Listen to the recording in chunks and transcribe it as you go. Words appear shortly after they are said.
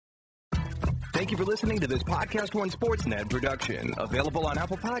Thank you for listening to this Podcast One Sportsnet production, available on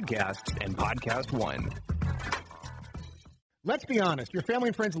Apple Podcasts and Podcast One. Let's be honest. Your family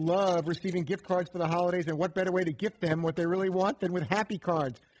and friends love receiving gift cards for the holidays, and what better way to gift them what they really want than with Happy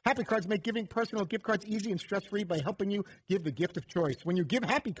Cards. Happy Cards make giving personal gift cards easy and stress-free by helping you give the gift of choice. When you give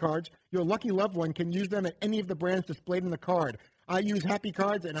Happy Cards, your lucky loved one can use them at any of the brands displayed in the card. I use Happy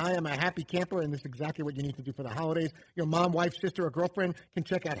Cards, and I am a happy camper, and this is exactly what you need to do for the holidays. Your mom, wife, sister, or girlfriend can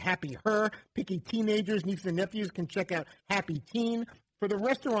check out Happy Her. Picky teenagers, nieces, and nephews can check out Happy Teen. For the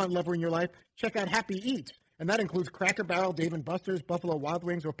restaurant lover in your life, check out Happy Eats. And that includes Cracker Barrel, Dave & Buster's, Buffalo Wild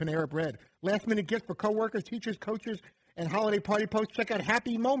Wings, or Panera Bread. Last-minute gifts for coworkers, teachers, coaches, and holiday party posts. Check out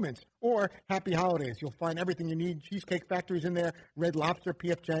Happy Moments or Happy Holidays. You'll find everything you need. Cheesecake Factory's in there, Red Lobster,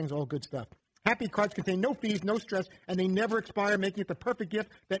 P.F. Chang's, all good stuff. Happy Cards contain no fees, no stress, and they never expire, making it the perfect gift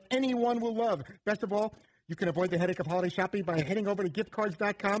that anyone will love. Best of all, you can avoid the headache of holiday shopping by heading over to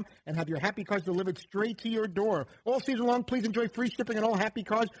giftcards.com and have your Happy Cards delivered straight to your door. All season long, please enjoy free shipping on all Happy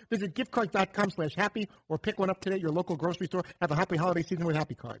Cards. Visit giftcards.com/happy or pick one up today at your local grocery store. Have a happy holiday season with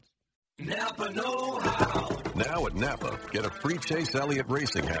Happy Cards. Napa know-how. Now at Napa, get a free Chase Elliott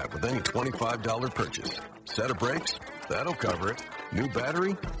racing hat with any $25 purchase. Set of brakes? That'll cover it. New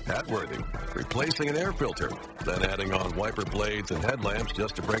battery? Hat worthy. Replacing an air filter? Then adding on wiper blades and headlamps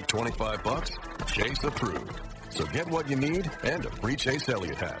just to break $25? Chase approved. So get what you need and a free Chase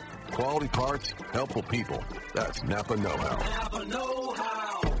Elliott hat. Quality parts, helpful people. That's Napa know-how. Napa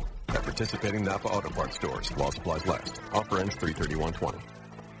know-how. At participating Napa Auto Parts stores while supplies last. Offer ends 3/31/20.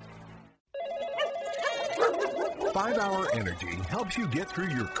 5-Hour Energy helps you get through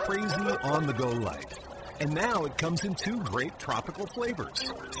your crazy on-the-go life. And now it comes in 2 great tropical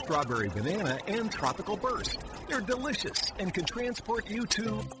flavors, strawberry banana and tropical burst. They're delicious and can transport you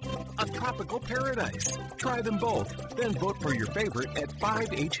to a tropical paradise. Try them both, then vote for your favorite at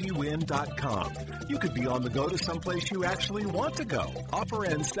 5hewin.com. You could be on the go to someplace you actually want to go. Offer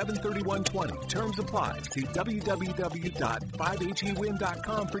ends 7/31/20. Terms apply. See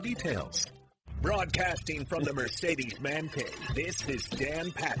www.5hewin.com for details. Broadcasting from the Mercedes Man Cave, this is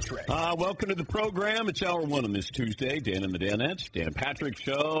Dan Patrick. Welcome to the program. It's hour 1 on this Tuesday. Dan and the Danettes, Dan Patrick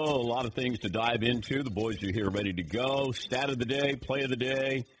Show. A lot of things to dive into. The boys are here ready to go. Stat of the day, play of the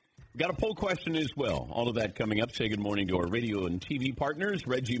day. We've got a poll question as well. All of that coming up. Say good morning to our radio and TV partners.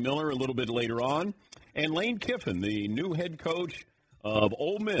 Reggie Miller a little bit later on. And Lane Kiffin, the new head coach of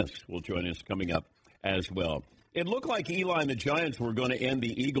Ole Miss, will join us coming up as well. It looked like Eli and the Giants were going to end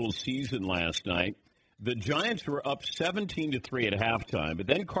the Eagles' season last night. The Giants were up 17-3 at halftime, but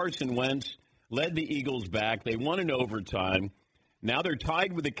then Carson Wentz led the Eagles back. They won in overtime. Now they're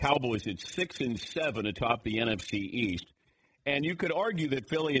tied with the Cowboys at 6-7 atop the NFC East. And you could argue that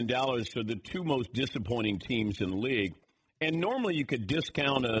Philly and Dallas are the 2 most disappointing teams in the league. And normally you could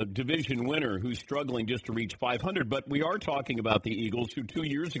discount a division winner who's struggling just to reach 500, but we are talking about the Eagles, who 2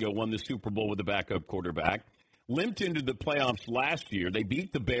 years ago won the Super Bowl with a backup quarterback. Limped into the playoffs last year. They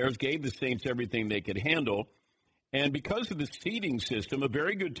beat the Bears, gave the Saints everything they could handle. And because of the seeding system, a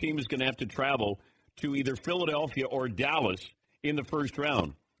very good team is going to have to travel to either Philadelphia or Dallas in the first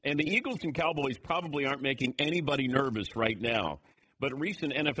round. And the Eagles and Cowboys probably aren't making anybody nervous right now. But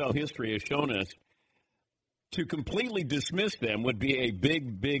recent NFL history has shown us to completely dismiss them would be a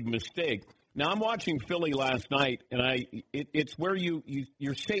big, big mistake. Now, I'm watching Philly last night, and it's where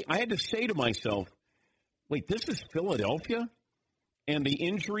you're say I had to say to myself, wait, this is Philadelphia? And the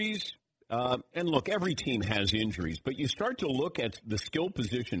injuries, and look, every team has injuries, but you start to look at the skill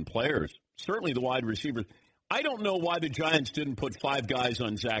position players, certainly the wide receivers. I don't know why the Giants didn't put 5 guys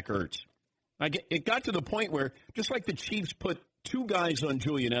on Zach Ertz. It got to the point where, just like the Chiefs put 2 guys on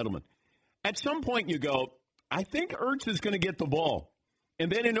Julian Edelman, at some point you go, I think Ertz is going to get the ball. And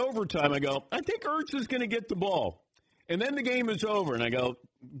then in overtime I go, I think Ertz is going to get the ball. And then the game is over, and I go,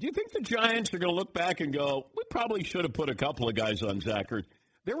 do you think the Giants are going to look back and go, we probably should have put a couple of guys on Zach Ertz?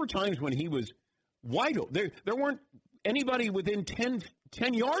 There were times when he was wide open. There weren't anybody within 10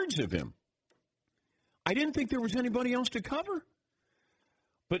 yards of him. I didn't think there was anybody else to cover.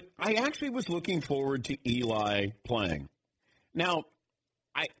 But I actually was looking forward to Eli playing. Now,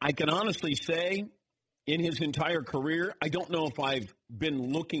 I can honestly say, in his entire career, I don't know if I've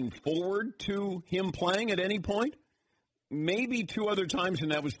been looking forward to him playing at any point. Maybe 2 other times,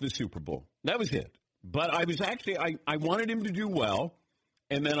 and that was the Super Bowl. That was it. But I was actually, I wanted him to do well,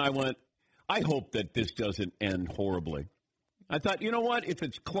 and then I went, I hope that this doesn't end horribly. I thought, you know what, if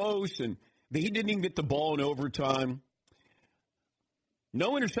it's close, and he didn't even get the ball in overtime,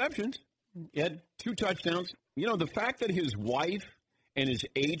 no interceptions, he had 2 touchdowns. You know, the fact that his wife and his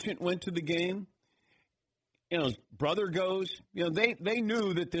agent went to the game, his brother goes, they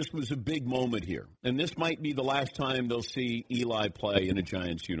knew that this was a big moment here, and this might be the last time they'll see Eli play in a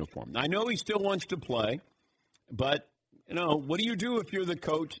Giants uniform. I know he still wants to play, but, what do you do if you're the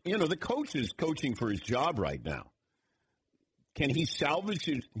coach? The coach is coaching for his job right now. Can he salvage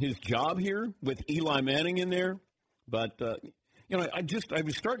his job here with Eli Manning in there? But, I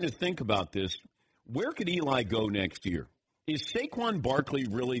was starting to think about this. Where could Eli go next year? Is Saquon Barkley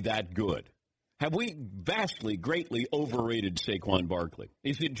really that good? Have we vastly, greatly overrated Saquon Barkley?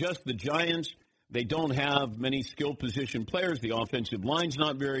 Is it just the Giants? They don't have many skill position players. The offensive line's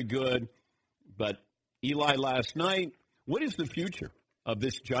not very good. But Eli last night, what is the future of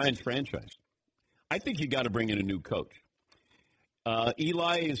this Giants franchise? I think you got to bring in a new coach.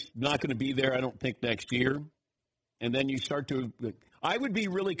 Eli is not going to be there, I don't think, next year. And then you start to – I would be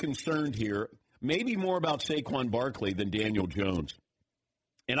really concerned here, maybe more about Saquon Barkley than Daniel Jones.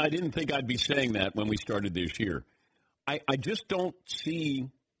 And I didn't think I'd be saying that when we started this year. I just don't see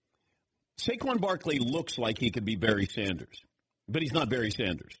 – Saquon Barkley looks like he could be Barry Sanders, but he's not Barry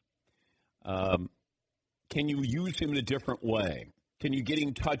Sanders. Can you use him in a different way? Can you get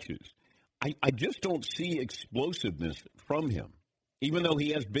him touches? I just don't see explosiveness from him, even though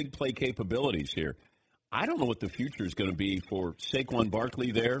he has big play capabilities here. I don't know what the future is going to be for Saquon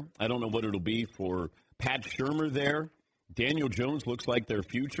Barkley there. I don't know what it'll be for Pat Shurmur there. Daniel Jones looks like their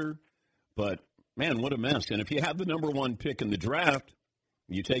future. But, man, what a mess. And if you have the number one pick in the draft,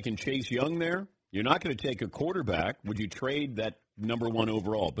 you taking Chase Young there, you're not going to take a quarterback. Would you trade that number one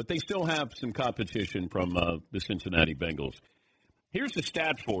overall? But they still have some competition from the Cincinnati Bengals. Here's the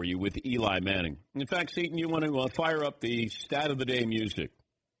stat for you with Eli Manning. In fact, Seton, you want to fire up the stat of the day music.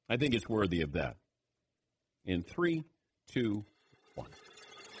 I think it's worthy of that. In 3, 2, 1.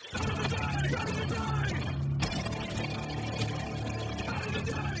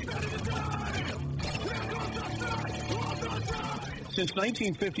 Since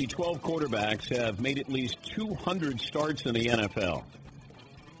 1950, 12 quarterbacks have made at least 200 starts in the NFL.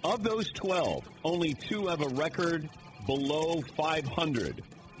 Of those 12, only 2 have a record below 500.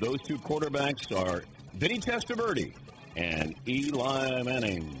 Those 2 quarterbacks are Vinny Testaverde and Eli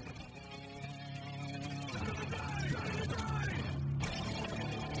Manning.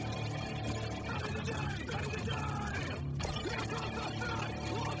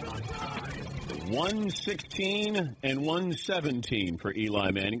 $116 and $117 for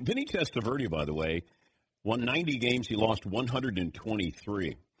Eli Manning. Vinny Testaverde, by the way, won 90 games. He lost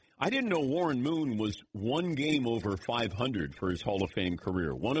 123. I didn't know Warren Moon was 1 game over 500 for his Hall of Fame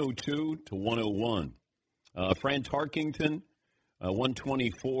career, 102 to 101. Fran Tarkington,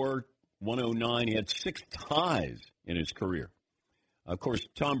 124, 109. He had 6 ties in his career. Of course,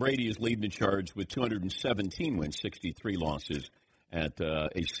 Tom Brady is leading the charge with 217 wins, 63 losses at a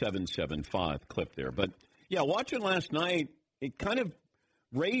 7.75 clip there. But, yeah, watching last night, it kind of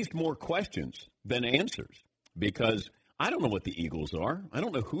raised more questions than answers because I don't know what the Eagles are. I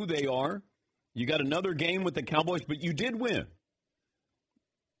don't know who they are. You got another game with the Cowboys, but you did win.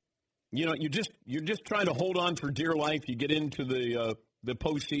 You're just trying to hold on for dear life. You get into the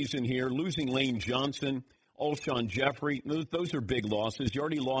postseason here, losing Lane Johnson, Alshon Jeffrey. Those are big losses. You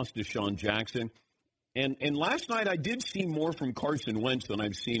already lost to Deshaun Jackson. And last night I did see more from Carson Wentz than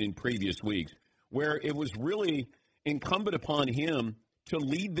I've seen in previous weeks, where it was really incumbent upon him to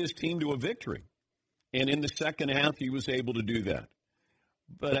lead this team to a victory. And in the second half, he was able to do that.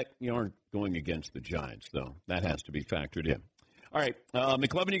 But you aren't going against the Giants, though. That has to be factored in. All right,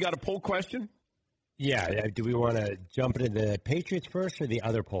 McLevin, you got a poll question? Yeah. Do we want to jump into the Patriots first or the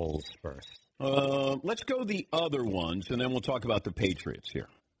other polls first? Let's go the other ones, and then we'll talk about the Patriots here.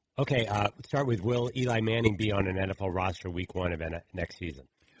 Okay, start with, will Eli Manning be on an NFL roster week 1 of next season?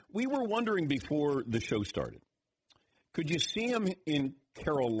 We were wondering before the show started, could you see him in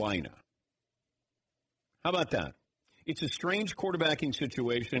Carolina? How about that? It's a strange quarterbacking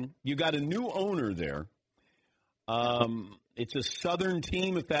situation. You got a new owner there. It's a Southern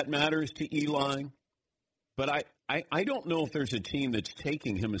team, if that matters to Eli. But I don't know if there's a team that's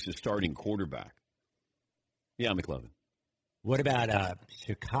taking him as a starting quarterback. Yeah, McLevin. What about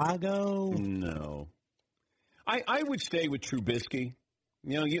Chicago? No. I would stay with Trubisky.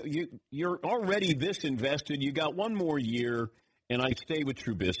 You're already this invested. You got 1 more year, and I stay with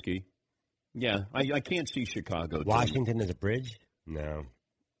Trubisky. Yeah, I can't see Chicago. Washington as a bridge? No.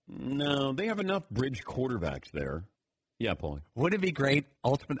 No, they have enough bridge quarterbacks there. Yeah, Paulie. Would it be great,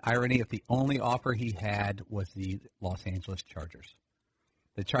 ultimate irony, if the only offer he had was the Los Angeles Chargers?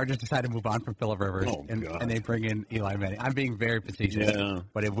 The Chargers decided to move on from Phillip Rivers, and they bring in Eli Manning. I'm being very facetious,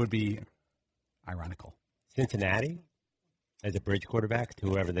 but it would be ironical. Cincinnati as a bridge quarterback to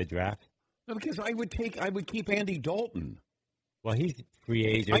whoever they draft? Because I would keep Andy Dalton. Well, he's free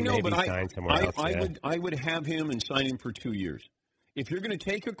agent. I know, maybe but sign somewhere else. I would have him and sign him for 2 years. If you're going to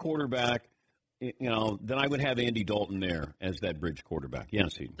take a quarterback, then I would have Andy Dalton there as that bridge quarterback.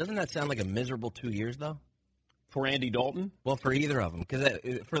 Yes, he doesn't that sound like a miserable 2 years though? For Andy Dalton? Well, for either of them, because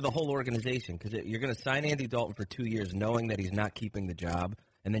for the whole organization, because you're going to sign Andy Dalton for 2 years, knowing that he's not keeping the job,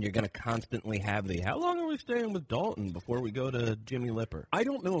 and then you're going to constantly have how long are we staying with Dalton before we go to Jimmy Lipper? I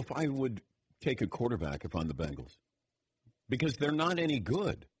don't know if I would take a quarterback if I'm the Bengals, because they're not any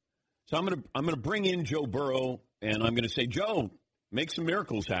good. So I'm gonna bring in Joe Burrow, and I'm going to say, Joe, make some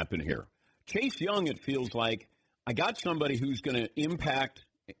miracles happen here. Chase Young, it feels like I got somebody who's going to impact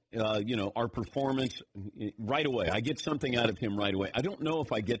our performance right away. I get something out of him right away. I don't know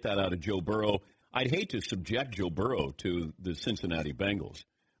if I get that out of Joe Burrow. I'd hate to subject Joe Burrow to the Cincinnati Bengals.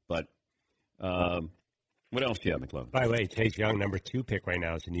 But what else do you have, McLovin? By the way, Chase Young, number 2 pick right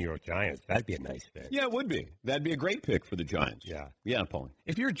now is the New York Giants. That'd be a nice pick. Yeah, it would be. That'd be a great pick for the Giants. Yeah. Yeah, Paul.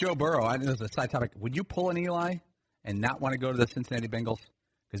 If you're Joe Burrow, I know this is a side topic, would you pull an Eli and not want to go to the Cincinnati Bengals?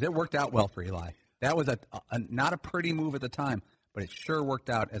 Because it worked out well for Eli. That was not a pretty move at the time, but it sure worked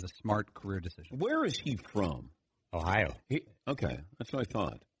out as a smart career decision. Where is he from? Ohio. Okay, that's what I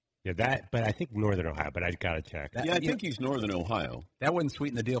thought. Yeah, but I think Northern Ohio, but I got to check. I think he's Northern Ohio. That wouldn't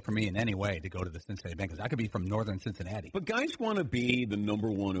sweeten the deal for me in any way to go to the Cincinnati Bengals. I could be from Northern Cincinnati. But guys want to be the number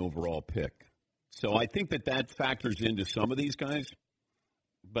 1 overall pick. So I think that factors into some of these guys.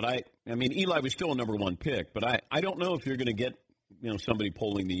 But I mean, Eli was still a number 1 pick, but I don't know if you're going to get somebody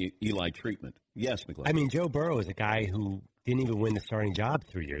pulling the Eli treatment. Yes, McLeod. I mean, Joe Burrow is a guy who didn't even win the starting job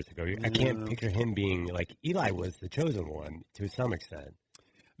 3 years ago. I can't picture him being like Eli was the chosen one to some extent.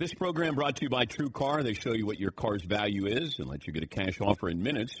 This program brought to you by True Car. They show you what your car's value is and let you get a cash offer in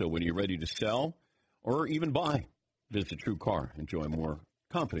minutes. So when you're ready to sell or even buy, visit True Car. Enjoy a more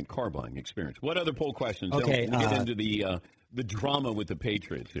confident car buying experience. What other poll questions? Okay, We'll get into the drama with the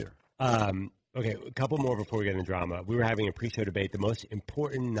Patriots here. Okay, a couple more before we get into drama. We were having a pre-show debate. The most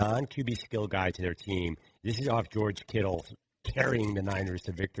important non-QB skill guy to their team. This is off George Kittle carrying the Niners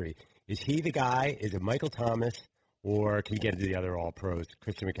to victory. Is he the guy? Is it Michael Thomas? Or can you get into the other all-pros,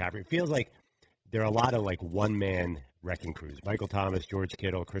 Christian McCaffrey? It feels like there are a lot of, one-man wrecking crews. Michael Thomas, George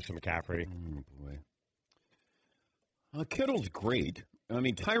Kittle, Christian McCaffrey. Oh, boy. Kittle's great. I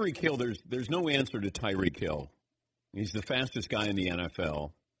mean, Tyreek Hill, there's no answer to Tyreek Hill. He's the fastest guy in the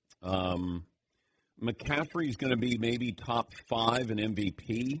NFL. McCaffrey's going to be maybe top 5 in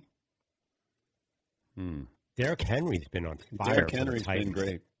MVP. Derrick Henry's been on fire. Derrick Henry's been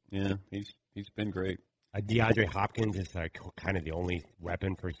great. Yeah, he's been great. DeAndre Hopkins is kind of the only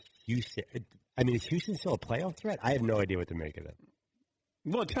weapon for Houston. I mean, is Houston still a playoff threat? I have no idea what to make of it.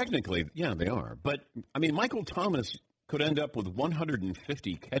 Well, technically, yeah, they are. But, I mean, Michael Thomas could end up with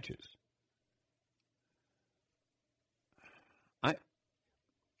 150 catches. I'm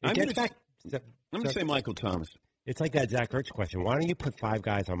going to say Michael Thomas. It's like that Zach Ertz question. Why don't you put 5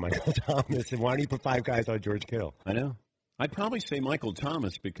 guys on Michael Thomas, and why don't you put 5 guys on George Kittle? I know. I'd probably say Michael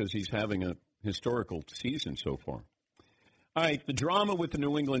Thomas because he's having a historical season so far. All right, the drama with the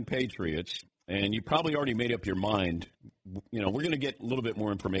New England Patriots, and you probably already made up your mind. We're going to get a little bit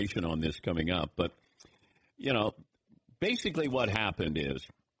more information on this coming up. But, basically what happened is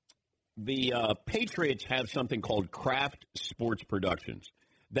the Patriots have something called Kraft Sports Productions.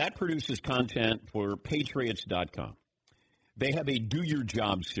 That produces content for Patriots.com. They have a Do Your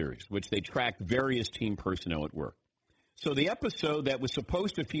Job series, which they track various team personnel at work. So the episode that was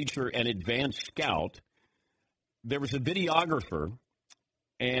supposed to feature an advanced scout, there was a videographer,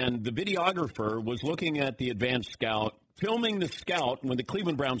 and the videographer was looking at the advanced scout, filming the scout when the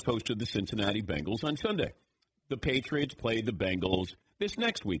Cleveland Browns hosted the Cincinnati Bengals on Sunday. The Patriots played the Bengals this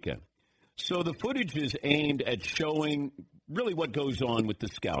next weekend. So the footage is aimed at showing really what goes on with the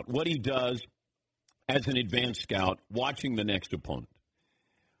scout, what he does as an advanced scout watching the next opponent.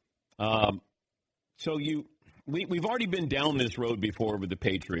 We've already been down this road before with the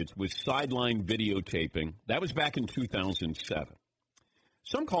Patriots with sideline videotaping. That was back in 2007.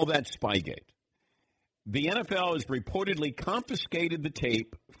 Some call that Spygate. The NFL has reportedly confiscated the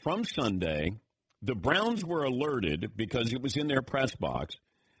tape from Sunday. The Browns were alerted because it was in their press box.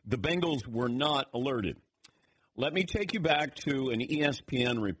 The Bengals were not alerted. Let me take you back to an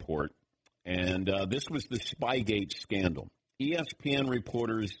ESPN report, and this was the Spygate scandal. ESPN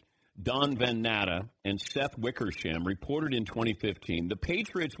reporters Don Van Natta and Seth Wickersham reported in 2015 the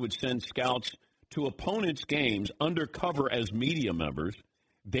Patriots would send scouts to opponents' games undercover as media members.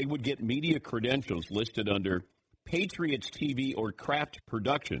 They would get media credentials listed under Patriots TV or Kraft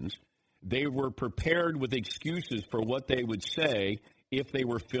Productions. They were prepared with excuses for what they would say if they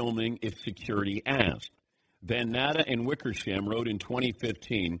were filming if security asked. Van Natta and Wickersham wrote in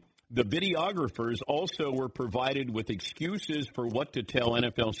 2015, the videographers also were provided with excuses for what to tell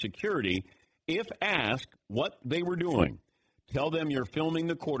NFL security if asked what they were doing. Tell them you're filming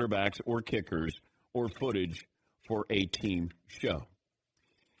the quarterbacks or kickers or footage for a team show.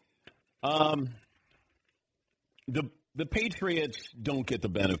 The Patriots don't get the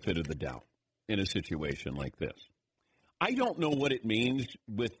benefit of the doubt in a situation like this. I don't know what it means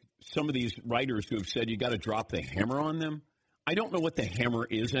with some of these writers who have said you got to drop the hammer on them. I don't know what the hammer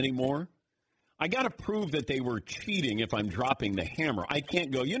is anymore. I got to prove that they were cheating if I'm dropping the hammer. I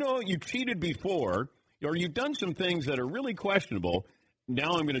can't go, you cheated before, or you've done some things that are really questionable.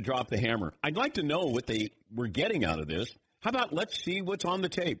 Now I'm going to drop the hammer. I'd like to know what they were getting out of this. How about let's see what's on the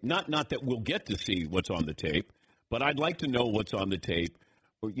tape? Not that we'll get to see what's on the tape, but I'd like to know what's on the tape.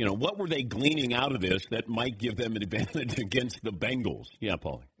 What were they gleaning out of this that might give them an advantage against the Bengals? Yeah,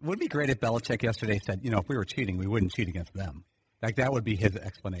 Paulie. It would be great if Belichick yesterday said, if we were cheating, we wouldn't cheat against them. Like, that would be his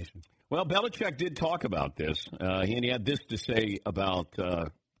explanation. Well, Belichick did talk about this, and he had this to say about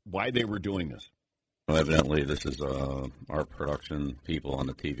why they were doing this. Well, evidently, this is our production people on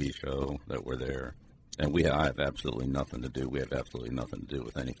the TV show that were there. And I have absolutely nothing to do. We have absolutely nothing to do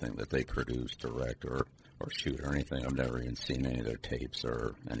with anything that they produce, direct, or shoot or anything. I've never even seen any of their tapes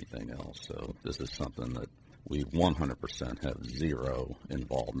or anything else. So this is something that we 100% have zero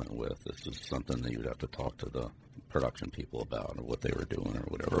involvement with. This is something that you'd have to talk to the production people about or what they were doing or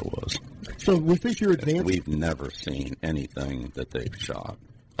whatever it was. So was this your advance? We've never seen anything that they've shot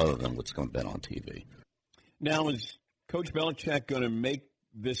other than what's been on TV. Now, is Coach Belichick going to make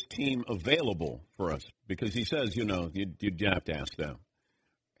this team available for us? Because he says, you'd have to ask them.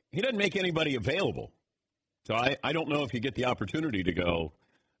 He doesn't make anybody available. So I don't know if you get the opportunity to go,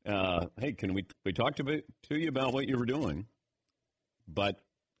 hey, can we talk to you about what you were doing? But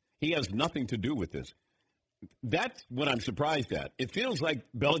he has nothing to do with this. That's what I'm surprised at. It feels like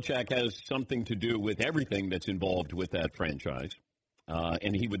Belichick has something to do with everything that's involved with that franchise,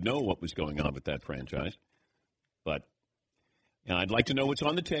 and he would know what was going on with that franchise. But I'd like to know what's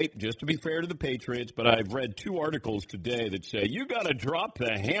on the tape, just to be fair to the Patriots, but I've read 2 articles today that say, you got to drop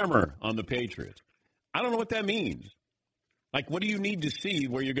the hammer on the Patriots. I don't know what that means. Like, what do you need to see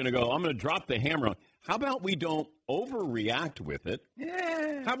where you're going to go, I'm going to drop the hammer on? How about we don't overreact with it?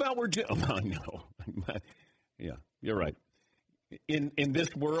 Yeah. How about we're just, no. Yeah, you're right. In this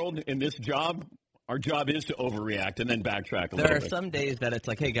world, in this job, our job is to overreact and then backtrack a little bit. There are some days that it's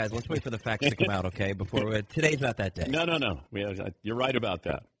like, hey, guys, let's wait for the facts to come out, okay? Today's not that day. No. You're right about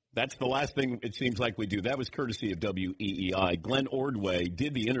that. That's the last thing it seems like we do. That was courtesy of WEEI. Glenn Ordway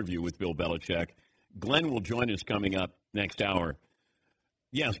did the interview with Bill Belichick. Glenn will join us coming up next hour.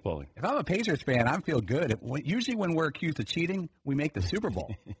 Yes, Paulie. If I'm a Pacers fan, I feel good. Usually when we're accused of cheating, we make the Super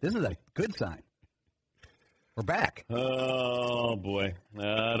Bowl. This is a good sign. We're back. Oh, boy.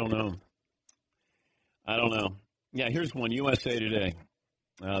 I don't know. Yeah, here's one, USA Today.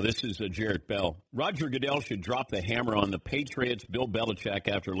 This is Jarrett Bell. Roger Goodell should drop the hammer on the Patriots, Bill Belichick,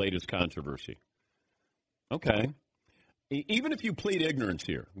 after latest controversy. Okay. Even if you plead ignorance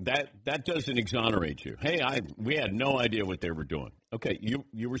here, that doesn't exonerate you. Hey, we had no idea what they were doing. Okay,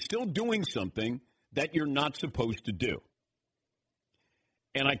 you were still doing something that you're not supposed to do.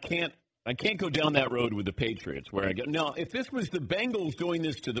 And I can't go down that road with the Patriots where I go, no, if this was the Bengals doing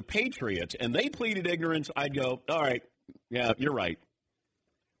this to the Patriots and they pleaded ignorance, I'd go, all right, yeah, you're right.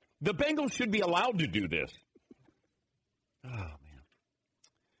 The Bengals should be allowed to do this. Oh, man.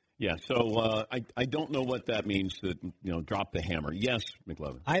 Yeah, so I don't know what that means, that, drop the hammer. Yes,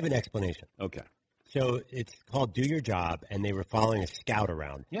 McLovin. I have an explanation. Okay. So it's called Do Your Job, and they were following a scout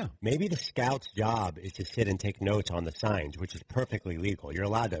around. Yeah. Maybe the scout's job is to sit and take notes on the signs, which is perfectly legal. You're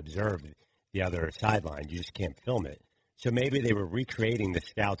allowed to observe the other sideline. You just can't film it. So maybe they were recreating the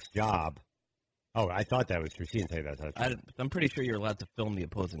scout's job. Oh, I thought that was true. She didn't say that. I'm pretty sure you're allowed to film the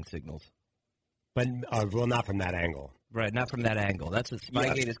opposing signals. But, not from that angle. Right, not from that angle. That's what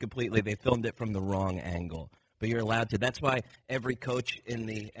Spygate is completely. They filmed it from the wrong angle. But you're allowed to. That's why every coach in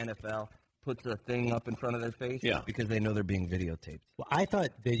the NFL puts a thing up in front of their face. Yeah. Because they know they're being videotaped. Well, I thought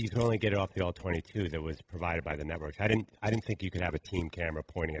that you could only get it off the All-22 that was provided by the networks. I didn't think you could have a team camera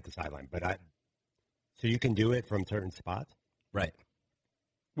pointing at the sideline. So you can do it from certain spots? Right.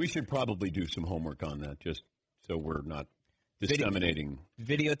 We should probably do some homework on that, just so we're not disseminating.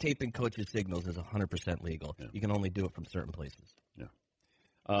 Videotaping coaches' signals is 100% legal. Yeah. You can only do it from certain places.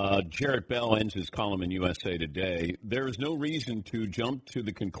 Yeah. Jarrett Bell ends his column in USA Today. There is no reason to jump to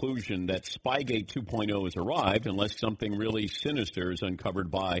the conclusion that Spygate 2.0 has arrived unless something really sinister is uncovered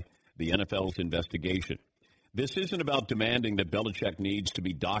by the NFL's investigation. This isn't about demanding that Belichick needs to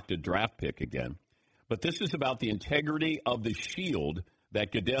be docked a draft pick again, but this is about the integrity of the shield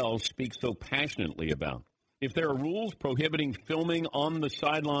that Goodell speaks so passionately about. If there are rules prohibiting filming on the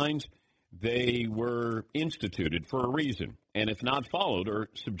sidelines, they were instituted for a reason, and if not followed, are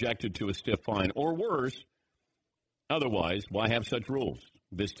subjected to a stiff fine, or worse. Otherwise, why have such rules?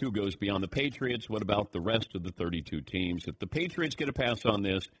 This, too, goes beyond the Patriots. What about the rest of the 32 teams? If the Patriots get a pass on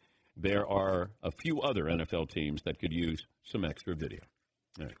this, there are a few other NFL teams that could use some extra video.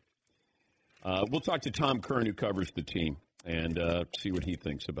 All right. We'll talk to Tom Curran, who covers the team, and see what he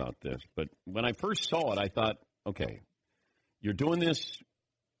thinks about this. But when I first saw it, I thought, okay, you're doing this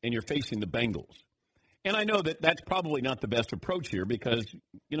and you're facing the Bengals. And I know that that's probably not the best approach here because,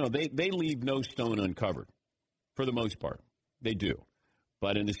 you know, they leave no stone uncovered for the most part. They do.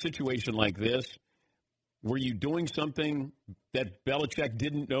 But in a situation like this, were you doing something that Belichick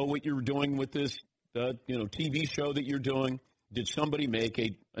didn't know what you were doing with this, TV show that you're doing? Did somebody make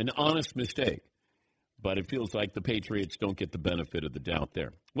an honest mistake? But it feels like the Patriots don't get the benefit of the doubt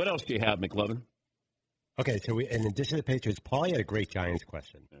there. What else do you have, McLovin? Okay, so in addition to the Patriots, Paulie had a great Giants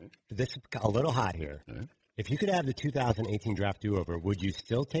question. Right. This is a little hot here. Right. If you could have the 2018 draft do-over, would you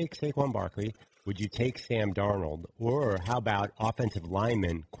still take Saquon Barkley? Would you take Sam Darnold? Or how about offensive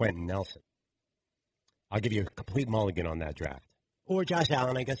lineman Quentin Nelson? I'll give you a complete mulligan on that draft. Or Josh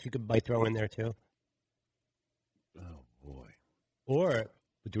Allen, I guess you could throw in there too. Oh, boy. Or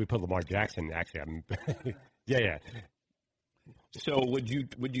do we put Lamar Jackson? Actually, yeah. So would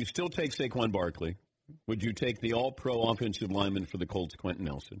you still take Saquon Barkley? Would you take the all-pro offensive lineman for the Colts, Quentin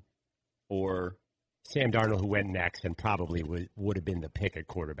Nelson? Or Sam Darnold, who went next and probably would have been the pick at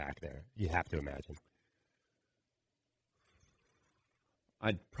quarterback there, you have to imagine.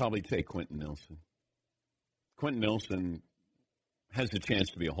 I'd probably take Quentin Nelson. Quentin Nelson has the chance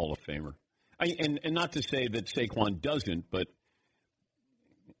to be a Hall of Famer. And not to say that Saquon doesn't, but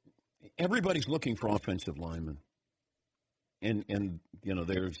everybody's looking for offensive linemen. And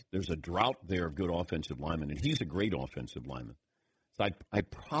there's a drought there of good offensive linemen, and he's a great offensive lineman. So I'd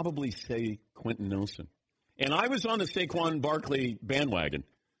probably say Quentin Nelson. And I was on the Saquon Barkley bandwagon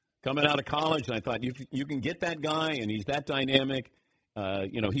coming out of college, and I thought you can get that guy, and he's that dynamic.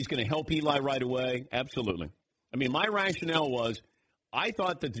 He's going to help Eli right away. Absolutely. I mean, my rationale was I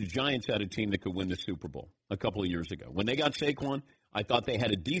thought that the Giants had a team that could win the Super Bowl a couple of years ago. When they got Saquon, I thought they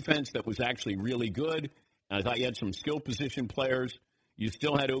had a defense that was actually really good. I thought you had some skill position players. You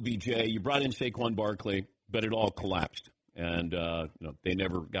still had OBJ. You brought in Saquon Barkley, but it all collapsed. And they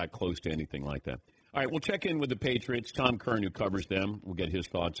never got close to anything like that. All right, we'll check in with the Patriots. Tom Curran, who covers them, we'll get his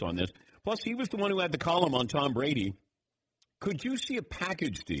thoughts on this. Plus, he was the one who had the column on Tom Brady. Could you see a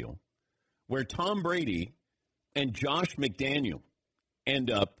package deal where Tom Brady and Josh McDaniel end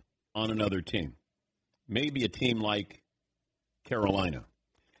up on another team? Maybe a team like Carolina.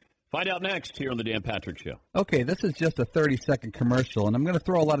 Find out next here on the Dan Patrick Show. Okay, this is just a 30-second commercial, and I'm going to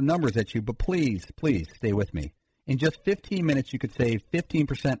throw a lot of numbers at you, but please stay with me. In just 15 minutes, you could save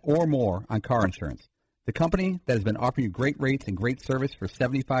 15% or more on car insurance. The company that has been offering you great rates and great service for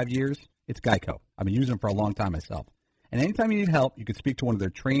 75 years, it's Geico. I've been using them for a long time myself. And anytime you need help, you can speak to one of their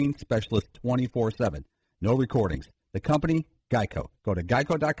trained specialists 24/7. No recordings. The company, Geico. Go to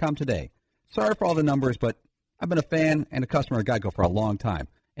geico.com today. Sorry for all the numbers, but I've been a fan and a customer of Geico for a long time.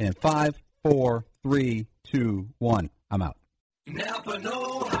 And in 5, 4, 3, 2, 1, I'm out. Napa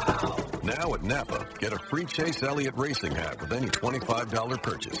know-how. Now at Napa, get a free Chase Elliott racing hat with any $25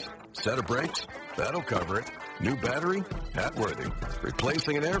 purchase. Set of brakes? That'll cover it. New battery? Hat worthy.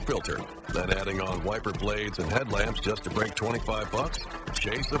 Replacing an air filter? Then adding on wiper blades and headlamps just to break $25?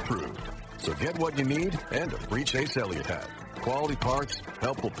 Chase approved. So get what you need and a free Chase Elliott hat. Quality parts,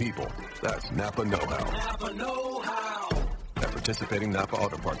 helpful people. That's Napa know-how. Napa know-how. At participating Napa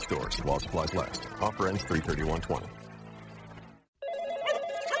Auto Parts stores while supplies last. Offer ends 3/31/20.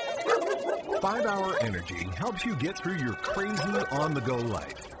 5-Hour Energy helps you get through your crazy on-the-go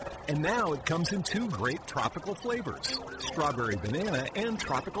life. And now it comes in 2 great tropical flavors, strawberry banana and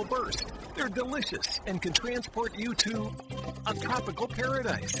tropical burst. They're delicious and can transport you to a tropical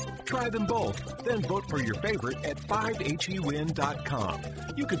paradise. Try them both, then vote for your favorite at 5hewin.com.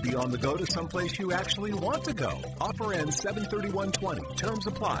 You could be on the go to someplace you actually want to go. Offer ends 7/31/20. Terms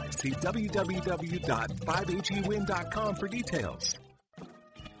apply. See www.5hewin.com for details.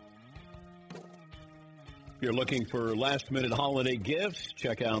 If you're looking for last-minute holiday gifts,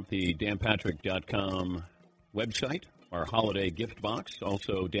 check out the danpatrick.com website, our holiday gift box,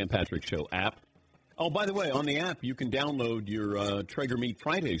 also Dan Patrick Show app. Oh, by the way, on the app, you can download your Traeger Meat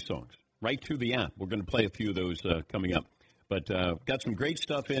Friday songs right to the app. We're going to play a few of those coming up. But got some great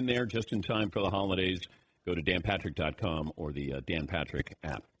stuff in there just in time for the holidays. go to danpatrick.com or the Dan Patrick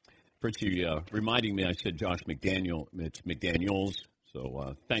app. Fritzy reminding me, I said Josh McDaniel. It's McDaniels.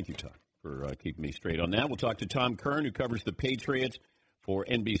 So thank you, Tom, for keeping me straight on that. We'll talk to Tom Curran, who covers the Patriots for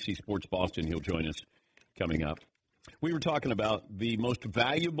NBC Sports Boston. He'll join us coming up. We were talking about the most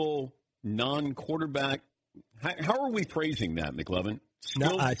valuable non-quarterback. How are we phrasing that, McLovin?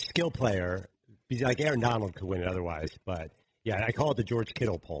 Skill player. Like Aaron Donald could win it otherwise, but yeah, I call it the George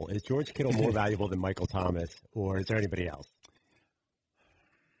Kittle poll. Is George Kittle more valuable than Michael Thomas, or is there anybody else?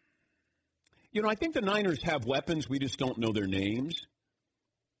 I think the Niners have weapons. We just don't know their names.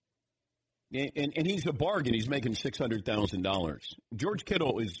 And he's a bargain. He's making $600,000. George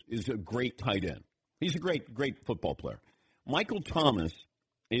Kittle is a great tight end. He's a great football player. Michael Thomas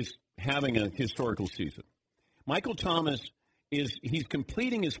is having a historical season. Michael Thomas he's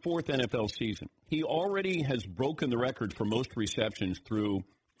completing his 4th NFL season. He already has broken the record for most receptions through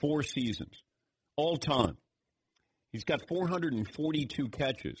 4 seasons, all time. He's got 442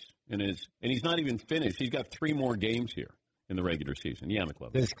 catches, and he's not even finished. He's got 3 more games here in the regular season. Yeah,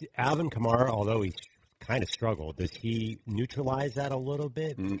 McLovin. Does Alvin Kamara, although he's kind of struggled, does he neutralize that a little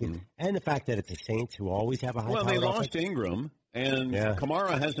bit? Mm-hmm. And the fact that it's the Saints who always have a high Well, they lost Ingram, and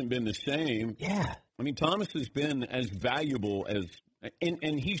Kamara hasn't been the same. Yeah. I mean, Thomas has been as valuable as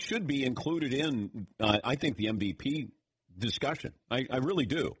and he should be included in, I think, the MVP discussion. I really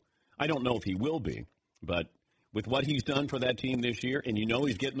do. I don't know if he will be, but with what he's done for that team this year, and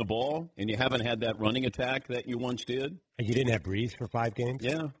he's getting the ball, and you haven't had that running attack that you once did. And you didn't have Breeze for 5 games?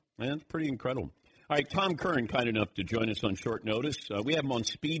 Yeah, man, it's pretty incredible. All right, Tom Curran, kind enough to join us on short notice. We have him on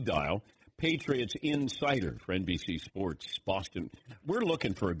speed dial, Patriots insider for NBC Sports Boston. We're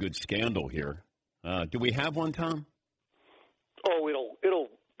looking for a good scandal here. Do we have one, Tom? Oh, it'll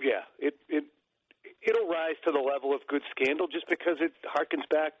rise to the level of good scandal just because it harkens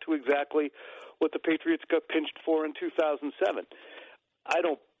back to exactly what the Patriots got pinched for in 2007. I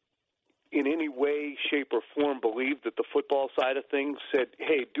don't in any way, shape, or form believe that the football side of things said,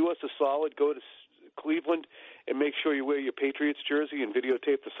 hey, do us a solid, go to Cleveland and make sure you wear your Patriots jersey and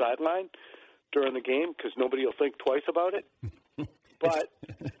videotape the sideline during the game because nobody will think twice about it. But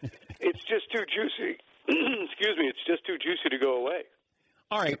it's just too juicy. Excuse me, it's just too juicy to go away.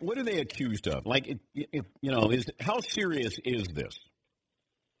 All right, what are they accused of? Like, how serious is this?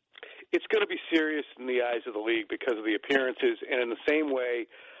 It's going to be serious in the eyes of the league because of the appearances, and in the same way,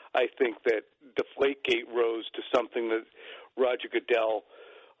 I think that Deflategate rose to something that Roger Goodell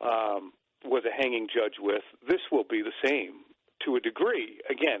was a hanging judge with. This will be the same to a degree.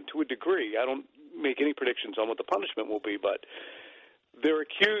 Again, to a degree. I don't make any predictions on what the punishment will be, but they're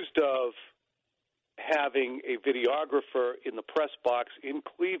accused of having a videographer in the press box in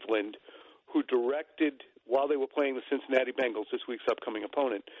Cleveland who directed, while they were playing the Cincinnati Bengals, this week's upcoming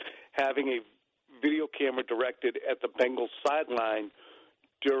opponent, having a video camera directed at the Bengals sideline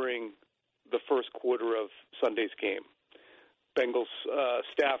during the first quarter of Sunday's game. Bengals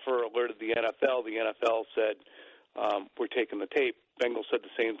staffer alerted the NFL. The NFL said, we're taking the tape. Bengals said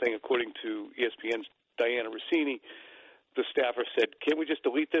the same thing. According to ESPN's Diana Rossini, the staffer said, can't we just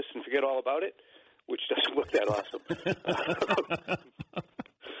delete this and forget all about it? Which doesn't look that awesome.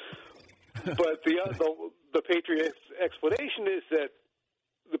 But the Patriots' explanation is that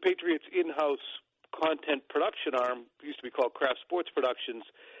the Patriots' in-house content production arm, used to be called Kraft Sports Productions,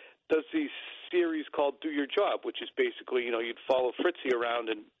 does these series called Do Your Job, which is basically, you'd follow Fritzy around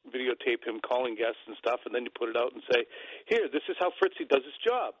and videotape him calling guests and stuff, and then you put it out and say, here, this is how Fritzy does his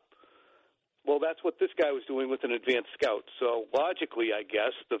job. Well, that's what this guy was doing with an advanced scout. So logically, I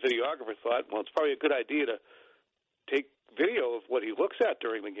guess, the videographer thought, well, it's probably a good idea to take video of what he looks at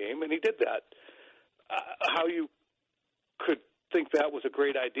during the game, and he did that. How you could think that was a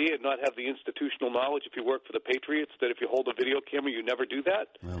great idea and not have the institutional knowledge if you work for the Patriots, that if you hold a video camera, you never do that?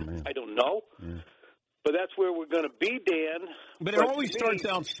 Oh, man. I don't know. Yeah. But that's where we're going to be, Dan. But it always starts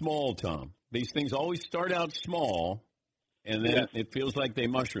out small, Tom. These things always start out small, and then it feels like they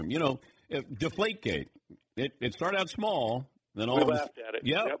mushroom. Deflategate. It started out small. Then all we laughed at it.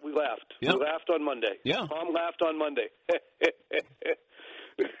 Yep. Yep, we laughed. Yep. We laughed on Monday. Yeah. Tom laughed on Monday.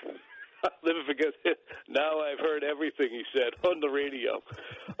 I'll never forget it. Now I've heard everything he said on the radio.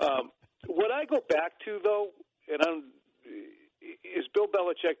 What I go back to, though, is Bill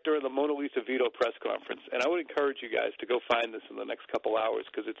Belichick during the Mona Lisa Vito press conference. And I would encourage you guys to go find this in the next couple hours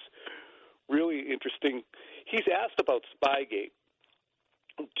because it's really interesting. He's asked about Spygate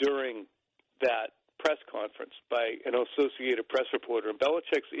during that press conference by an Associated Press reporter, and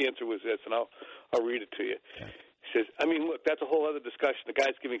Belichick's answer was this, and I'll read it to you. Okay. He says, look, that's a whole other discussion. The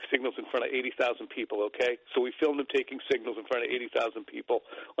guy's giving signals in front of 80,000 people, okay? So we filmed him taking signals in front of 80,000 people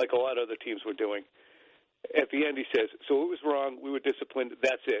like a lot of other teams were doing. At the end, he says, so it was wrong. We were disciplined.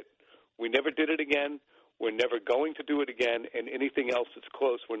 That's it. We never did it again. We're never going to do it again. And anything else that's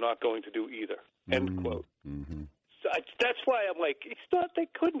close, we're not going to do either. End quote. Mm-hmm. So that's why I'm like, it's not they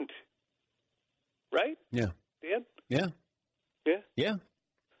couldn't. Right? Yeah. Dan? Yeah. Yeah? Yeah.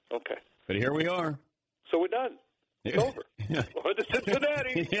 Okay. But here we are. So we're done. It's over. Yeah. Or the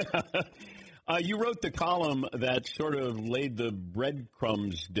Cincinnati. Yeah. You wrote the column that sort of laid the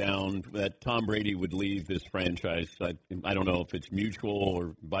breadcrumbs down that Tom Brady would leave this franchise. I don't know if it's mutual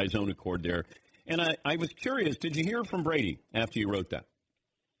or by his own accord there. And I was curious, did you hear from Brady after you wrote that?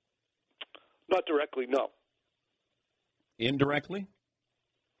 Not directly, no. Indirectly?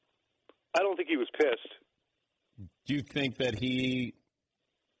 I don't think he was pissed. Do you think that he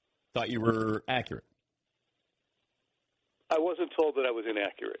thought you were accurate? I wasn't told that I was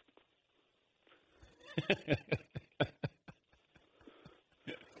inaccurate.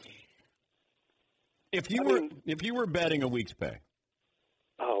 If you were betting a week's pay.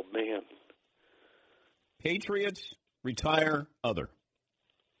 Oh man. Patriots, retire, other.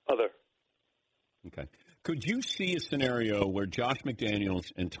 Other. Okay. Could you see a scenario where Josh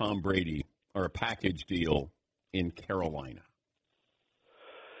McDaniels and Tom Brady are a package deal in Carolina?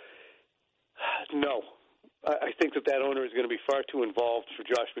 No. I think that owner is going to be far too involved for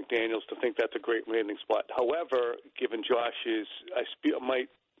Josh McDaniels to think that's a great landing spot. However, given Josh's,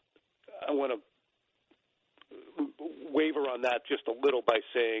 I want to waver on that just a little by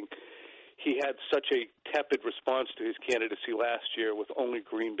saying he had such a tepid response to his candidacy last year with only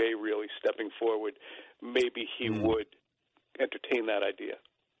Green Bay really stepping forward. Maybe he would entertain that idea.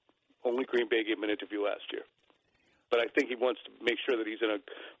 Only Green Bay gave him an interview last year. But I think he wants to make sure that he's in a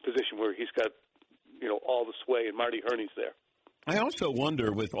position where he's got all the sway, and Marty Herney's there. I also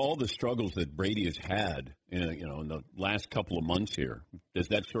wonder, with all the struggles that Brady has had, in the last couple of months here, does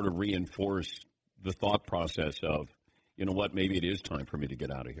that sort of reinforce the thought process of, what, maybe it is time for me to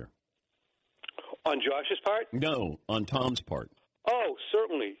get out of here? On Josh's part? No, on Tom's part. Oh,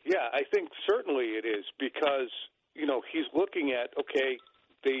 certainly. Yeah, I think certainly it is because, he's looking at, okay,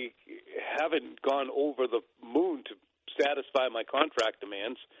 they haven't gone over the moon to satisfy my contract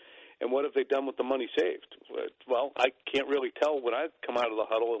demands. And what have they done with the money saved? Well, I can't really tell when I come out of the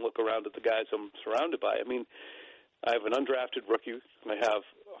huddle and look around at the guys I'm surrounded by. I mean, I have an undrafted rookie, and I have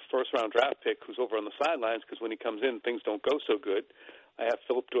a first-round draft pick who's over on the sidelines because when he comes in, things don't go so good. I have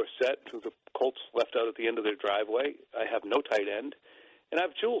Philip Dorsett, who the Colts left out at the end of their driveway. I have no tight end. And I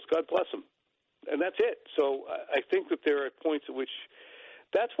have Jules, God bless him. And that's it. So I think that there are points at which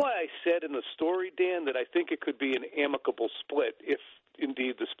 – that's why I said in the story, Dan, that I think it could be an amicable split if –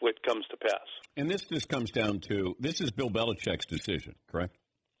 indeed the split comes to pass. And this just comes down to, this is Bill Belichick's decision, correct?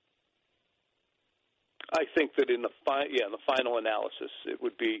 I think that in the final analysis, it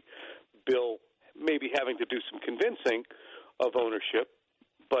would be Bill maybe having to do some convincing of ownership,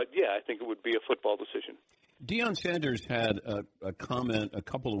 but I think it would be a football decision. Deion Sanders had a comment a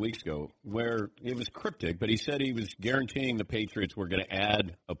couple of weeks ago where it was cryptic, but he said he was guaranteeing the Patriots were going to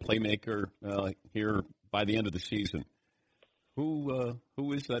add a playmaker here by the end of the season. Who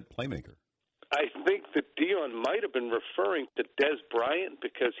is that playmaker? I think that Deion might have been referring to Des Bryant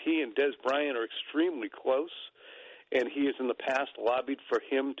because he and Des Bryant are extremely close, and he has in the past lobbied for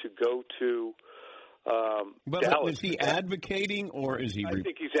him to go to Dallas. Is he advocating or is he? I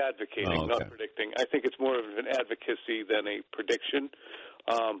think he's advocating, not predicting. I think it's more of an advocacy than a prediction.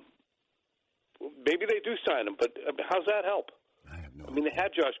 Maybe they do sign him, but how's that help? I have no idea. I mean, they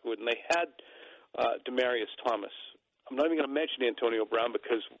had Josh Gordon, they had Demaryius Thomas. I'm not even going to mention Antonio Brown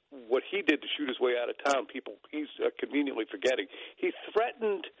because what he did to shoot his way out of town, he's conveniently forgetting. He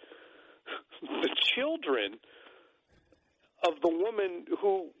threatened the children of the woman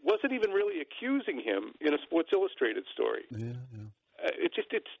who wasn't even really accusing him in a Sports Illustrated story. Yeah.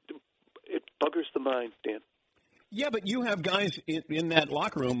 It buggers the mind, Dan. Yeah, but you have guys in that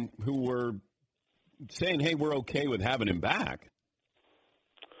locker room who were saying, hey, we're okay with having him back.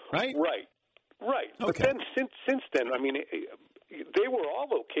 Right? Right. Okay. But then since then, I mean, they were all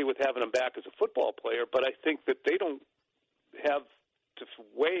okay with having him back as a football player, but I think that they don't have to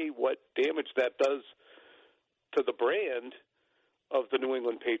weigh what damage that does to the brand of the New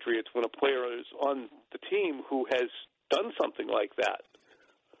England Patriots when a player is on the team who has done something like that.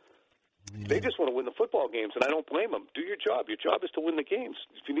 Yeah. They just want to win the football games, and I don't blame them. Do your job. Your job is to win the games.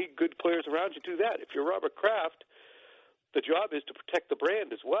 If you need good players around you, do that. If you're Robert Kraft, the job is to protect the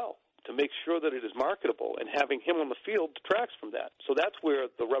brand as well, to make sure that it is marketable, and having him on the field detracts from that. So that's where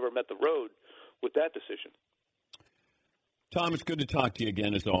the rubber met the road with that decision. Tom, it's good to talk to you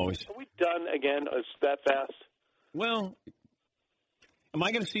again, as always. Are we done again? Is that fast? Well, am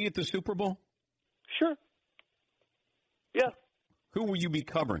I going to see you at the Super Bowl? Sure. Yeah. Who will you be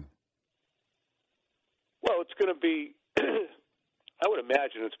covering? Well, it's going to be. I would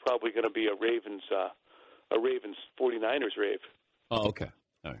imagine it's probably going to be a Ravens 49ers rave. Oh, okay.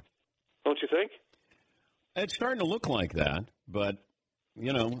 All right. Don't you think? It's starting to look like that, but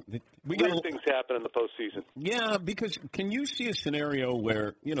we weird things happen in the postseason. Yeah, because can you see a scenario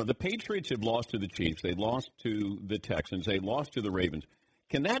where the Patriots have lost to the Chiefs, they lost to the Texans, they lost to the Ravens?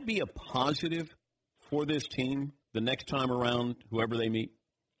 Can that be a positive for this team the next time around, whoever they meet?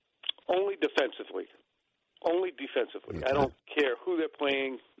 Only defensively. Okay. I don't care who they're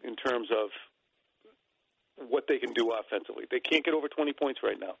playing in terms of what they can do offensively. They can't get over 20 points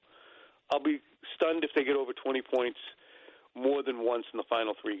right now. I'll be stunned if they get over 20 points more than once in the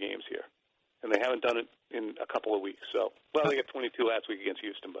final 3 games here. And they haven't done it in a couple of weeks. So, they got 22 last week against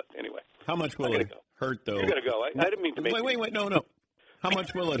Houston, but anyway. How much will it hurt, though? You're going to go. I didn't mean to make Wait, no. How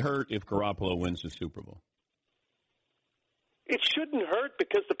much will it hurt if Garoppolo wins the Super Bowl? It shouldn't hurt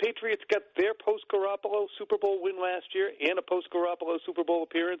because the Patriots got their post-Garoppolo Super Bowl win last year and a post-Garoppolo Super Bowl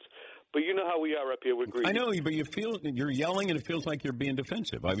appearance. But you know how we are up here with greedy. I know, but you're yelling and it feels like you're being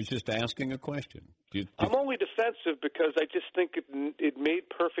defensive. I was just asking a question. I'm only defensive because I just think it made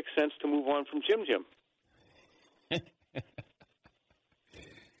perfect sense to move on from Jim.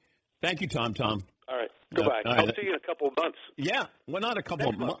 Thank you, Tom. All right. Goodbye. I'll see you in a couple of months. Yeah. Well, not a couple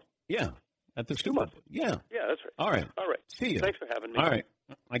of months. Yeah. At the Super Bowl. Yeah. Yeah, that's right. All right. See you. Thanks for having me. All right.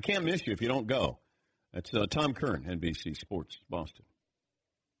 I can't miss you if you don't go. That's Tom Curran, NBC Sports, Boston.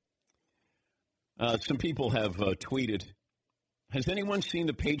 Some people have tweeted, has anyone seen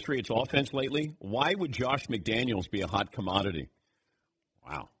the Patriots offense lately? Why would Josh McDaniels be a hot commodity?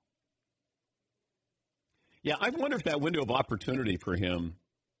 Wow. Yeah, I wonder if that window of opportunity for him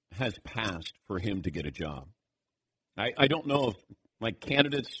has passed for him to get a job. I don't know if, like,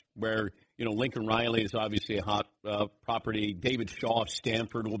 candidates where, Lincoln Riley is obviously a hot property. David Shaw of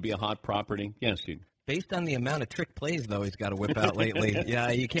Stanford will be a hot property. Yes, Steve. Based on the amount of trick plays, though, he's got to whip out lately.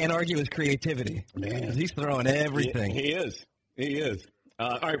 Yeah, you can't argue his creativity. Man. He's throwing everything. He is.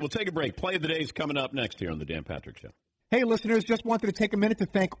 All right, we'll take a break. Play of the Day is coming up next here on The Dan Patrick Show. Hey, listeners, just wanted to take a minute to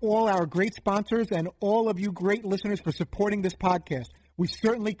thank all our great sponsors and all of you great listeners for supporting this podcast. We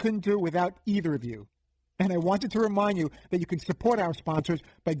certainly couldn't do it without either of you. And I wanted to remind you that you can support our sponsors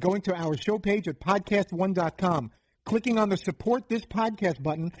by going to our show page at podcast1.com, clicking on the Support This Podcast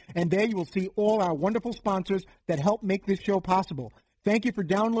button, and there you will see all our wonderful sponsors that help make this show possible. Thank you for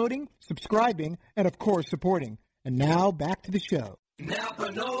downloading, subscribing, and, of course, supporting. And now, back to the show.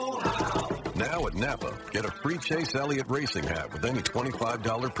 Napa know-how. Now at Napa, get a free Chase Elliott racing hat with any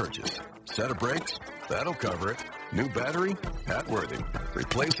 $25 purchase. Set of brakes? That'll cover it. New battery? Hat worthy.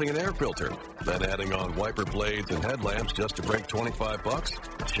 Replacing an air filter? Then adding on wiper blades and headlamps just to break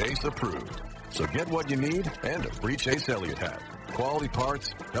 $25? Chase approved. So get what you need and a free Chase Elliott hat. Quality parts,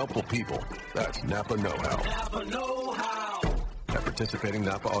 helpful people. That's Napa know-how. Napa know-how. At participating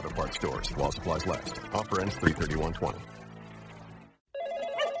Napa Auto Parts stores while supplies last. Offer ends 3/31/20.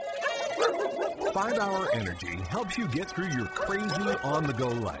 5-Hour Energy helps you get through your crazy on-the-go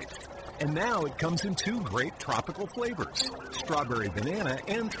life. And now it comes in 2 great tropical flavors, strawberry banana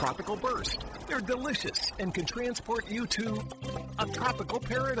and tropical burst. They're delicious and can transport you to a tropical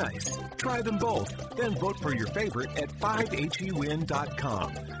paradise. Try them both, then vote for your favorite at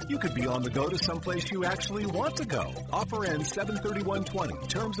 5HEWin.com. You could be on the go to someplace you actually want to go. Offer ends 7/31/20.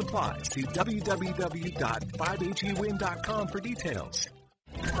 Terms apply. See www.5HEWin.com for details.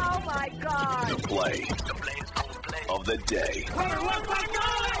 Oh, my God. The play of the day.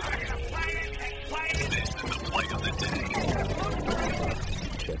 This is the play of the day.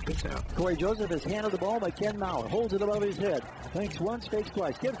 Check this out. Corey Joseph has handled the ball by Ken Mauer. Holds it above his head. Fakes once, fakes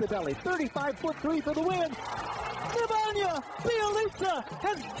twice. Gives the belly. 35-foot three for the win. Stevania Bielitsa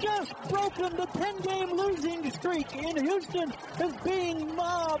has just broken the 10-game losing streak in Houston, is being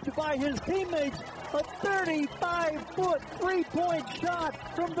mobbed by his teammates. A 35-foot three-point shot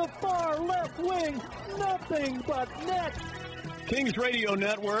from the far left wing. Nothing but net. Kings Radio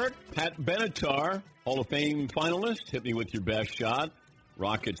Network, Pat Benatar, Hall of Fame finalist. Hit me with your best shot.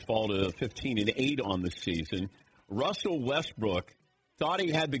 Rockets fall to 15-8 on the season. Russell Westbrook thought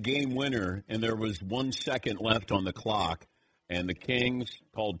he had the game winner, and there was 1 second left on the clock. And the Kings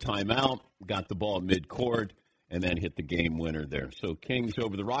called timeout, got the ball midcourt, and then hit the game winner there. So Kings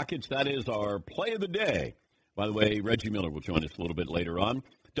over the Rockets. That is our play of the day. By the way, Reggie Miller will join us a little bit later on.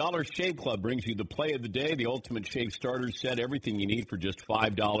 Dollar Shave Club brings you the play of the day, the ultimate shave starter set, everything you need for just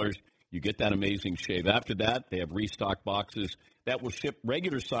 $5. You get that amazing shave. After that, they have restock boxes that will ship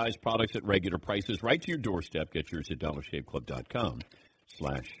regular-sized products at regular prices right to your doorstep. Get yours at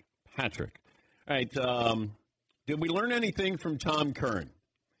dollarshaveclub.com/Patrick. All right, Did we learn anything from Tom Curran?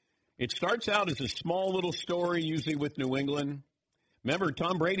 It starts out as a small little story, usually with New England. Remember,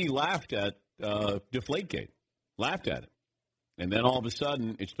 Tom Brady laughed at Deflategate, laughed at it. And then all of a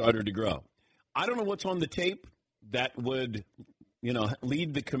sudden, it started to grow. I don't know what's on the tape that would,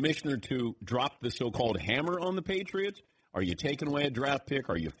 lead the commissioner to drop the so-called hammer on the Patriots. Are you taking away a draft pick?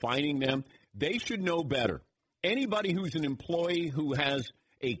 Are you fining them? They should know better. Anybody who's an employee who has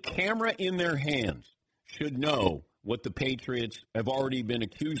a camera in their hands should know what the Patriots have already been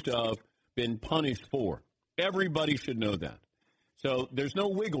accused of, been punished for. Everybody should know that. So there's no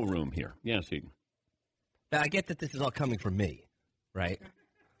wiggle room here. Yes, Eden. Now, I get that this is all coming from me, right?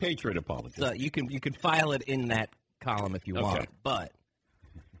 Patriot apology. So you can file it in that column if you want. But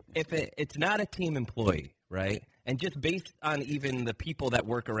if it's not a team employee, right, and just based on even the people that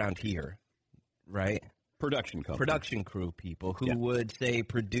work around here, right? Production crew people who would, say,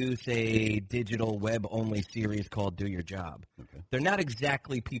 produce a digital web-only series called Do Your Job. Okay. They're not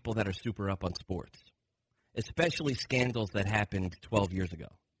exactly people that are super up on sports, especially scandals that happened 12 years ago.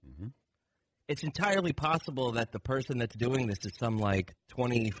 Mm-hmm. It's entirely possible that the person that's doing this is some,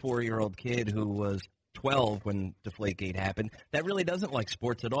 24-year-old kid who was 12 when Deflategate happened that really doesn't like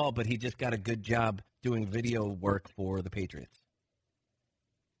sports at all, but he just got a good job doing video work for the Patriots.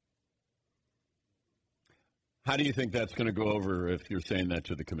 How do you think that's going to go over if you're saying that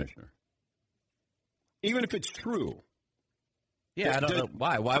to the commissioner? Even if it's true. Yeah, I don't know.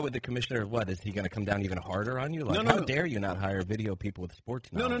 Why? Why would the commissioner, is he going to come down even harder on you? How dare you not hire video people with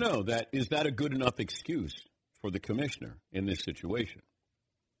sports knowledge? No. Is that a good enough excuse for the commissioner in this situation?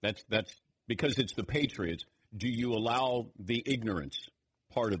 That's because it's the Patriots. Do you allow the ignorance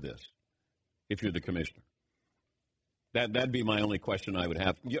part of this if you're the commissioner? That'd be my only question I would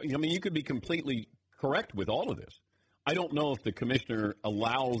have. I mean, you could be completely correct with all of this. I don't know if the commissioner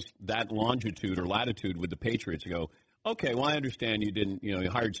allows that longitude or latitude with the Patriots to go, okay, well, I understand you didn't, you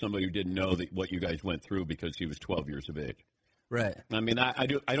hired somebody who didn't know what you guys went through because he was 12 years of age. Right. I mean, I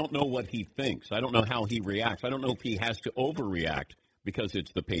don't know what he thinks. I don't know how he reacts. I don't know if he has to overreact because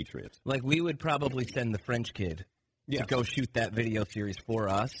it's the Patriots. We would probably send the French kid to go shoot that video series for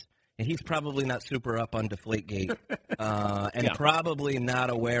us. And he's probably not super up on Deflategate and probably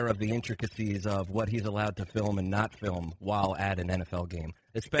not aware of the intricacies of what he's allowed to film and not film while at an NFL game,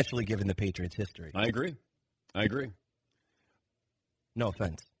 especially given the Patriots' history. I agree. No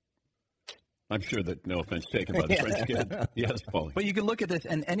offense. I'm sure that no offense taken by the French kid. Yes, Paulie. But you can look at this,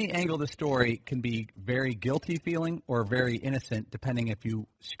 and any angle of the story can be very guilty feeling or very innocent, depending if you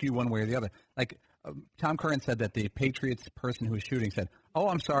skew one way or the other. Tom Curran said that the Patriots person who was shooting said, "Oh,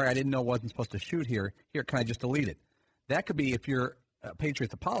 I'm sorry, I didn't know I wasn't supposed to shoot here. Here, can I just delete it?" That could be, if you're a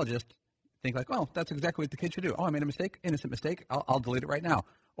Patriots apologist, think oh, that's exactly what the kid should do. Oh, I made a mistake, innocent mistake. I'll delete it right now.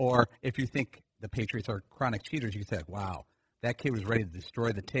 Or if you think the Patriots are chronic cheaters, you could say, wow, that kid was ready to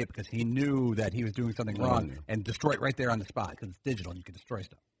destroy the tape because he knew that he was doing something wrong and destroy it right there on the spot because it's digital and you can destroy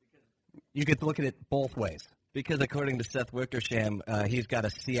stuff. You get to look at it both ways. Because according to Seth Wickersham, he's got a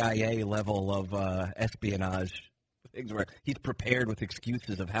CIA level of espionage. He's prepared with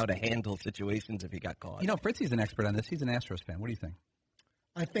excuses of how to handle situations if he got caught. Fritzy's an expert on this. He's an Astros fan. What do you think?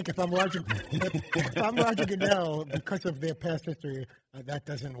 I think if I'm Roger Goodell, because of their past history, that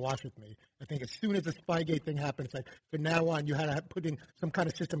doesn't wash with me. I think as soon as the Spygate thing happens, from now on, you had to put in some kind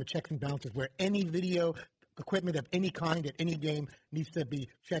of system of checks and balances where any video equipment of any kind at any game needs to be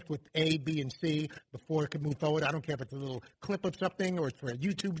checked with A, B, and C before it can move forward. I don't care if it's a little clip of something or it's for a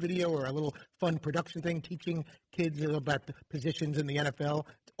YouTube video or a little fun production thing teaching kids about the positions in the NFL.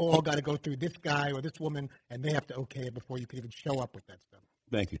 It's all got to go through this guy or this woman, and they have to okay it before you can even show up with that stuff.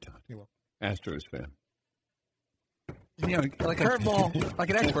 Thank you, Todd. You're welcome. Astros fan. Curveball. Like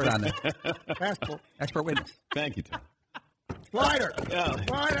an expert on that. Fastball. Expert witness. Thank you, Todd. Slider. Yeah.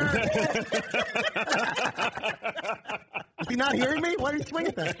 Slider. Is he not hearing me? Why did he swing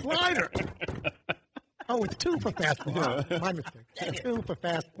at that? Slider. Oh, it's 2 for fastball. Oh, my mistake. 2 for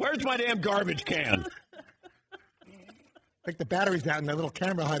fastball. Where's my damn garbage can? I think the battery's out and that little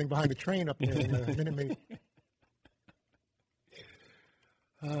camera hiding behind the train up there in the Minute Maid.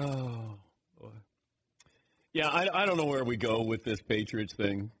 Oh, boy. Yeah, I don't know where we go with this Patriots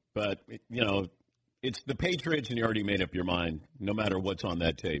thing, but, it's the Patriots and you already made up your mind, no matter what's on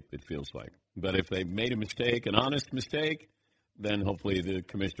that tape, it feels like. But if they made a mistake, an honest mistake, then hopefully the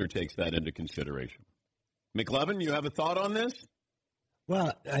commissioner takes that into consideration. McLevin, you have a thought on this?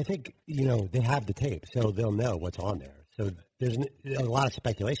 Well, I think, they have the tape, so they'll know what's on there. So there's a lot of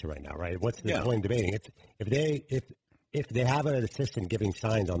speculation right now, right? What's the point of debating? If they have an assistant giving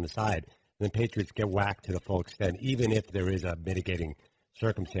signs on the side, then Patriots get whacked to the full extent, even if there is a mitigating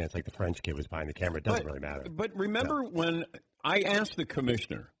circumstance, like the French kid was behind the camera, it doesn't really matter. But remember when I asked the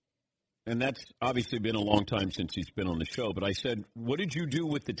commissioner, and that's obviously been a long time since he's been on the show, but I said, what did you do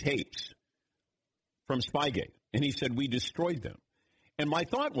with the tapes from Spygate? And he said, we destroyed them. And my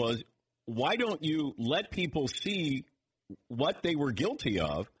thought was, why don't you let people see what they were guilty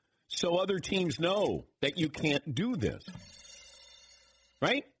of so other teams know that you can't do this?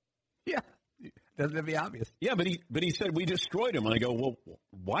 Right? Yeah. Doesn't it be obvious? Yeah, but he said we destroyed them. And I go, well,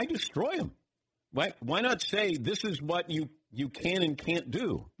 why destroy them? Why not say this is what you can and can't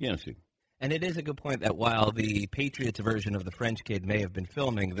do? Yes. And it is a good point that while the Patriots version of the French kid may have been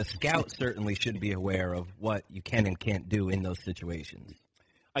filming, the scout certainly should be aware of what you can and can't do in those situations.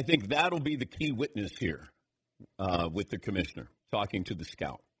 I think that'll be the key witness here with the commissioner, talking to the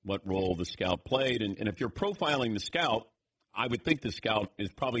scout, what role the scout played. And if you're profiling the scout, I would think the scout is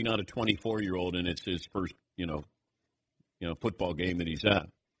probably not a 24-year-old, and it's his first, football game that he's at.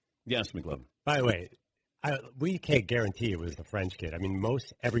 Yes, McLovin. By the way, we can't guarantee it was the French kid. I mean,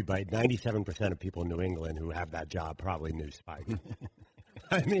 everybody, 97% of people in New England who have that job probably knew Spike.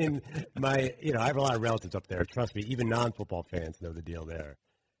 I mean, I have a lot of relatives up there. Trust me, even non-football fans know the deal there.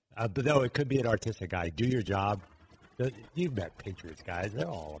 But though it could be an artistic guy. Do your job. You've met Patriots guys. They're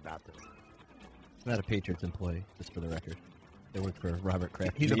all about this. It's not a Patriots employee, just for the record. They work for Robert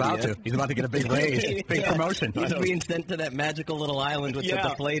Kraft. He's about to. He's about to get a big raise, big promotion. He's being sent to that magical little island with the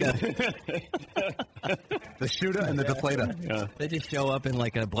deflator. The shooter and the deflator. Yeah. They just show up in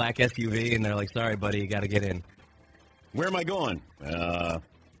like a black SUV, and they're like, sorry, buddy, you got to get in. Where am I going?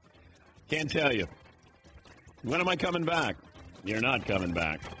 Can't tell you. When am I coming back? You're not coming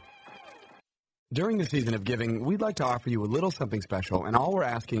back. During the season of giving, we'd like to offer you a little something special, and all we're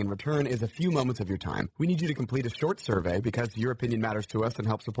asking in return is a few moments of your time. We need you to complete a short survey because your opinion matters to us and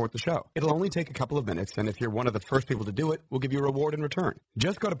helps support the show. It'll only take a couple of minutes, and if you're one of the first people to do it, we'll give you a reward in return.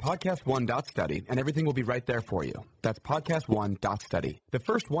 Just go to podcast1.study, and everything will be right there for you. That's podcast1.study. The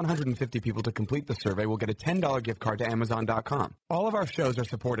first 150 people to complete the survey will get a $10 gift card to Amazon.com. All of our shows are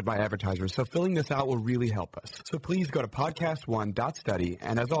supported by advertisers, so filling this out will really help us. So please go to podcast1.study,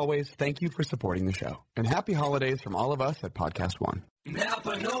 and as always, thank you for supporting the show. And happy holidays from all of us at Podcast One.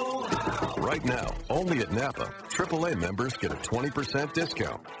 Napa know-how. Right now, only at Napa, AAA members get a 20%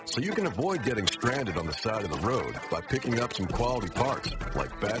 discount. So you can avoid getting stranded on the side of the road by picking up some quality parts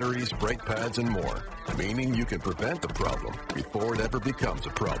like batteries, brake pads, and more. Meaning you can prevent the problem before it ever becomes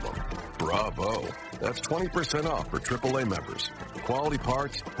a problem. Bravo. That's 20% off for AAA members. Quality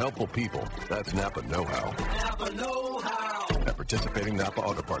parts, helpful people. That's Napa know-how. Napa know-how. At participating Napa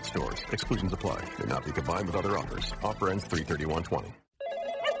Auto Parts stores. Exclusions apply. May not be combined with other offers. Offer ends 3/31/20.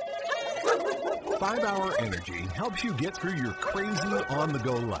 5-Hour Energy helps you get through your crazy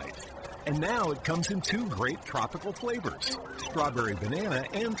on-the-go life. And now it comes in 2 great tropical flavors, Strawberry Banana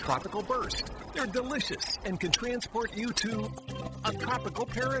and Tropical Burst. They're delicious and can transport you to a tropical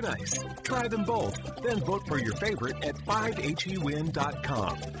paradise. Try them both, then vote for your favorite at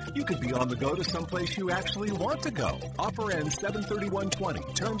 5hewin.com. You could be on the go to someplace you actually want to go. Offer ends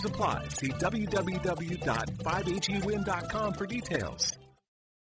 7/31/20. Terms apply. See www.5hewin.com for details.